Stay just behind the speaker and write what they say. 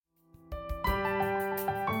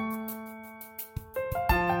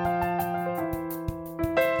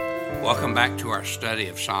Welcome back to our study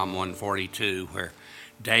of Psalm 142, where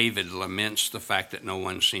David laments the fact that no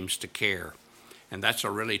one seems to care. And that's a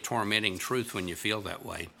really tormenting truth when you feel that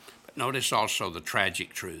way. But notice also the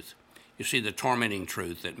tragic truth. You see, the tormenting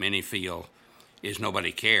truth that many feel is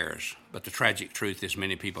nobody cares, but the tragic truth is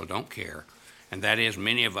many people don't care. And that is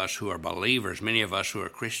many of us who are believers, many of us who are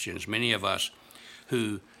Christians, many of us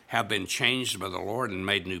who have been changed by the Lord and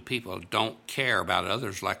made new people don't care about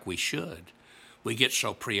others like we should. We get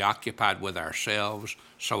so preoccupied with ourselves,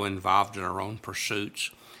 so involved in our own pursuits,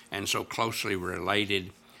 and so closely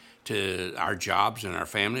related to our jobs and our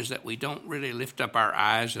families that we don't really lift up our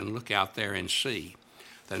eyes and look out there and see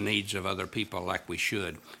the needs of other people like we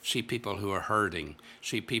should. See people who are hurting,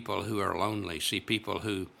 see people who are lonely, see people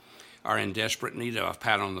who are in desperate need of a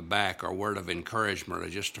pat on the back or a word of encouragement or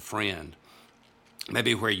just a friend.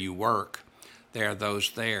 Maybe where you work, there are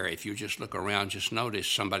those there. If you just look around, just notice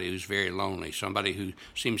somebody who's very lonely, somebody who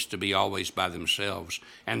seems to be always by themselves,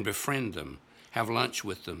 and befriend them. Have lunch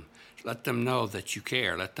with them. Let them know that you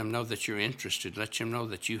care. Let them know that you're interested. Let them know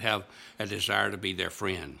that you have a desire to be their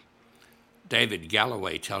friend. David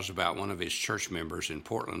Galloway tells about one of his church members in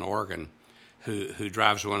Portland, Oregon, who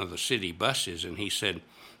drives one of the city buses, and he said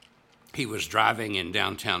he was driving in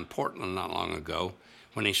downtown Portland not long ago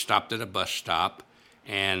when he stopped at a bus stop,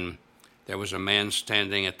 and there was a man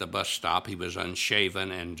standing at the bus stop. He was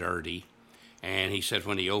unshaven and dirty. And he said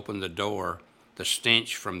when he opened the door, the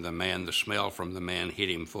stench from the man, the smell from the man hit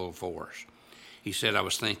him full force. He said, I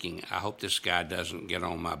was thinking, I hope this guy doesn't get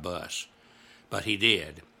on my bus. But he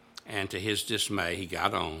did. And to his dismay, he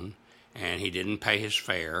got on, and he didn't pay his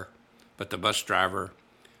fare. But the bus driver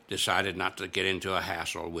decided not to get into a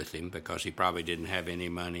hassle with him because he probably didn't have any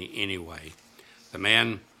money anyway. The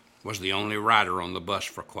man was the only rider on the bus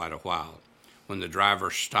for quite a while. When the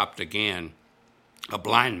driver stopped again, a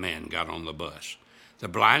blind man got on the bus. The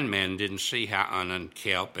blind man didn't see how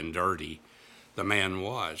unkempt and dirty the man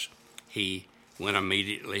was. He went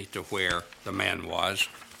immediately to where the man was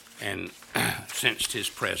and sensed his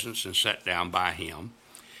presence and sat down by him,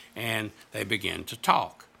 and they began to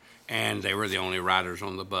talk. And they were the only riders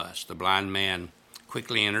on the bus. The blind man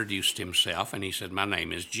quickly introduced himself, and he said, my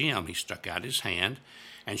name is Jim. He stuck out his hand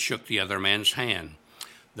and shook the other man's hand.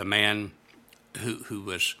 The man who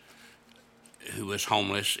was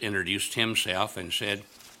homeless introduced himself and said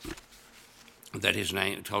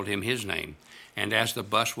that told him his name. And as the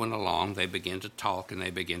bus went along, they began to talk and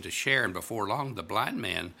they began to share. And before long, the blind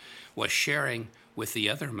man was sharing with the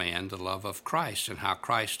other man the love of Christ and how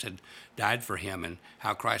Christ had died for him and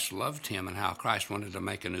how Christ loved him and how Christ wanted to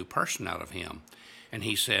make a new person out of him. And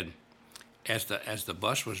he said, as the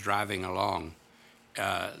bus was driving along,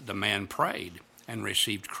 the man prayed and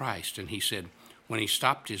received Christ. And he said when he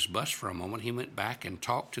stopped his bus for a moment, he went back and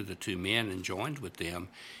talked to the two men and joined with them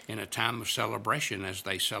in a time of celebration as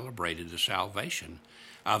they celebrated the salvation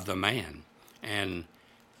of the man. And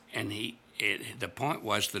the point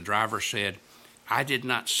was, the driver said, I did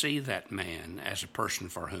not see that man as a person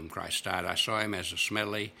for whom Christ died. I saw him as a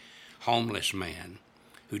smelly, homeless man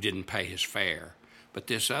who didn't pay his fare. But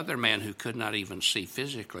this other man who could not even see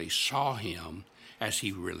physically saw him as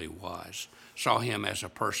he really was, saw him as a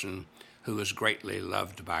person who was greatly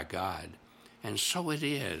loved by God. And so it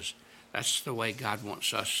is. That's the way God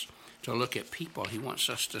wants us to look at people. He wants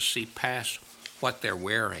us to see past what they're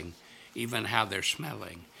wearing, even how they're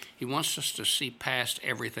smelling. He wants us to see past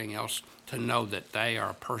everything else to know that they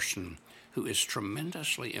are a person who is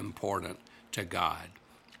tremendously important to God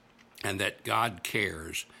and that God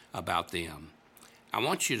cares about them. I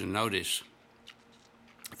want you to notice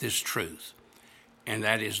this truth, and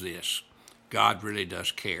that is this. God really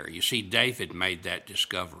does care. You see, David made that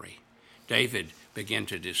discovery. David began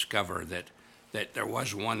to discover that there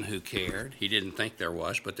was one who cared. He didn't think there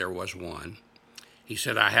was, but there was one. He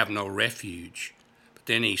said, I have no refuge. But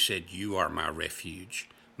then he said, you are my refuge,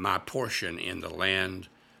 my portion in the land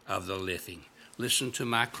of the living. Listen to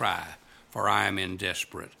my cry, for I am in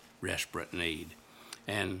desperate need.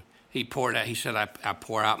 And he said, I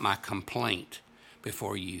pour out my complaint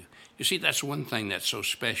before you. You see, that's one thing that's so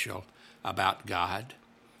special about God,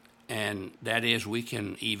 and that is we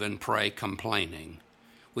can even pray complaining.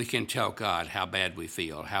 We can tell God how bad we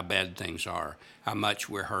feel, how bad things are, how much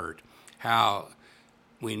we're hurt, how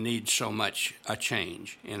we need so much a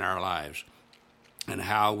change in our lives, and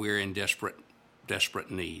how we're in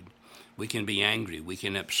desperate need. We can be angry, we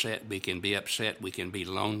can be upset, we can be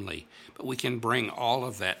lonely, but we can bring all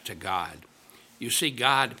of that to God. You see,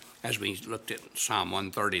 God, as we looked at Psalm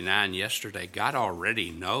 139 yesterday, God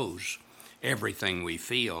already knows everything we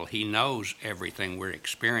feel. He knows everything we're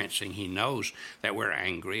experiencing. He knows that we're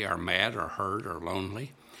angry or mad or hurt or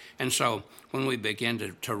lonely. And so when we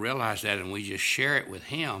begin to realize that and we just share it with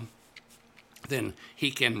him, then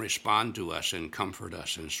he can respond to us and comfort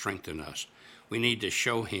us and strengthen us. We need to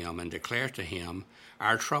show him and declare to him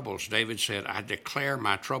our troubles. David said, I declare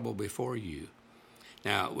my trouble before you.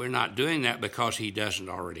 Now, we're not doing that because he doesn't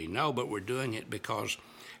already know, but we're doing it because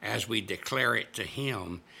as we declare it to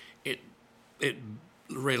him, it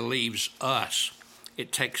relieves us.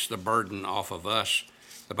 It takes the burden off of us.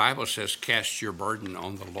 The Bible says, cast your burden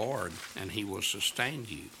on the Lord, and he will sustain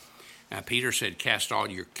you. Now, Peter said, cast all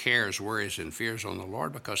your cares, worries, and fears on the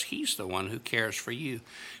Lord, because he's the one who cares for you.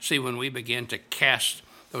 See, when we begin to cast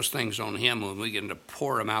those things on him, when we begin to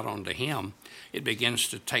pour them out onto him, it begins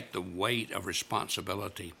to take the weight of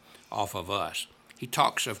responsibility off of us. He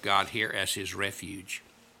talks of God here as his refuge.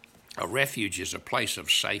 A refuge is a place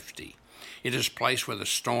of safety. It is a place where the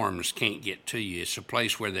storms can't get to you. It's a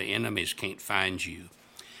place where the enemies can't find you.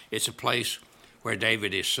 It's a place where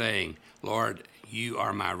David is saying, Lord, you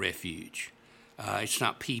are my refuge. It's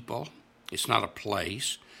not people. It's not a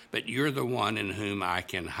place. But you're the one in whom I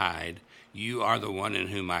can hide. You are the one in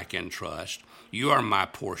whom I can trust. You are my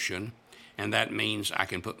portion, and that means I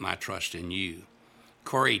can put my trust in you.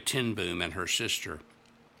 Corrie ten Boom and her sister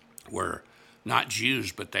were not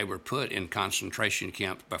Jews, but they were put in concentration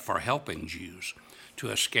camps for helping Jews to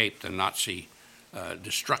escape the Nazi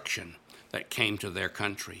destruction that came to their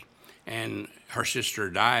country. And her sister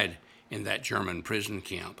died in that German prison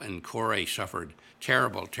camp, and Corrie suffered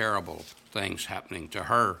terrible, terrible things happening to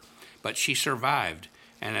her. But she survived,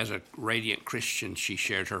 and as a radiant Christian, she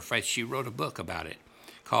shared her faith. She wrote a book about it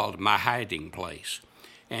called My Hiding Place.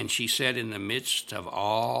 And she said in the midst of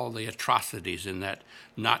all the atrocities in that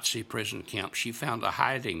Nazi prison camp, she found a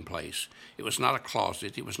hiding place. It was not a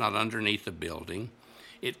closet. It was not underneath a building.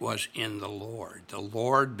 It was in the Lord. The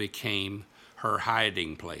Lord became her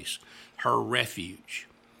hiding place, her refuge,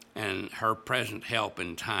 and her present help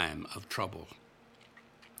in time of trouble.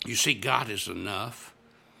 You see, God is enough,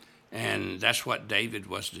 and that's what David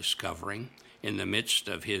was discovering in the midst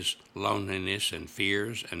of his loneliness and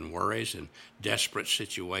fears and worries and desperate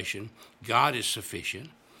situation. God is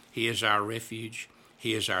sufficient. He is our refuge.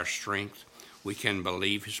 He is our strength. We can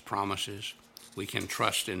believe his promises. We can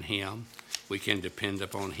trust in him. We can depend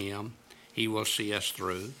upon him. He will see us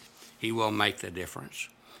through. He will make the difference.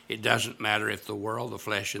 It doesn't matter if the world, the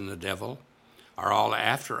flesh, and the devil are all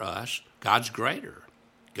after us. God's greater.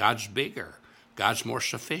 God's bigger. God's more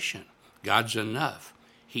sufficient. God's enough.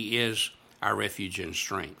 He is our refuge and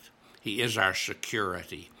strength. He is our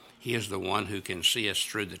security. He is the one who can see us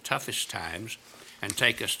through the toughest times and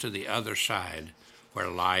take us to the other side where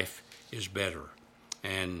life is better.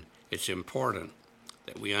 And it's important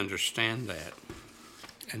that we understand that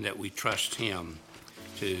and that we trust him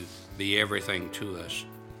to be everything to us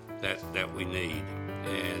that we need.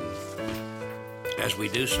 And as we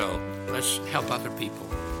do so, let's help other people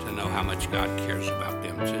to know how much God cares about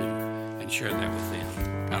them too, and share that with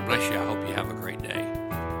them. God bless you. I hope you have a great